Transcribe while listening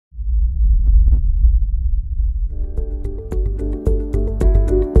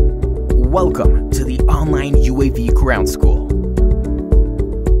Welcome to the online UAV ground school.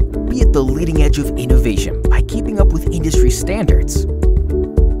 Be at the leading edge of innovation by keeping up with industry standards.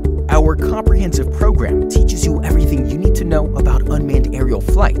 Our comprehensive program teaches you everything you need to know about unmanned aerial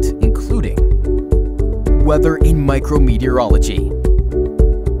flight, including weather and micrometeorology,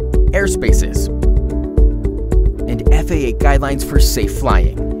 airspaces, and FAA guidelines for safe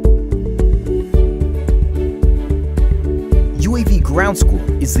flying. UAV Ground School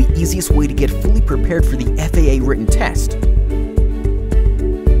is the easiest way to get fully prepared for the FAA written test.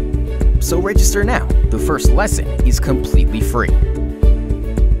 So register now. The first lesson is completely free.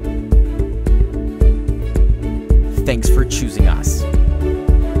 Thanks for choosing us.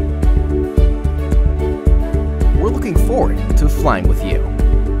 We're looking forward to flying with you.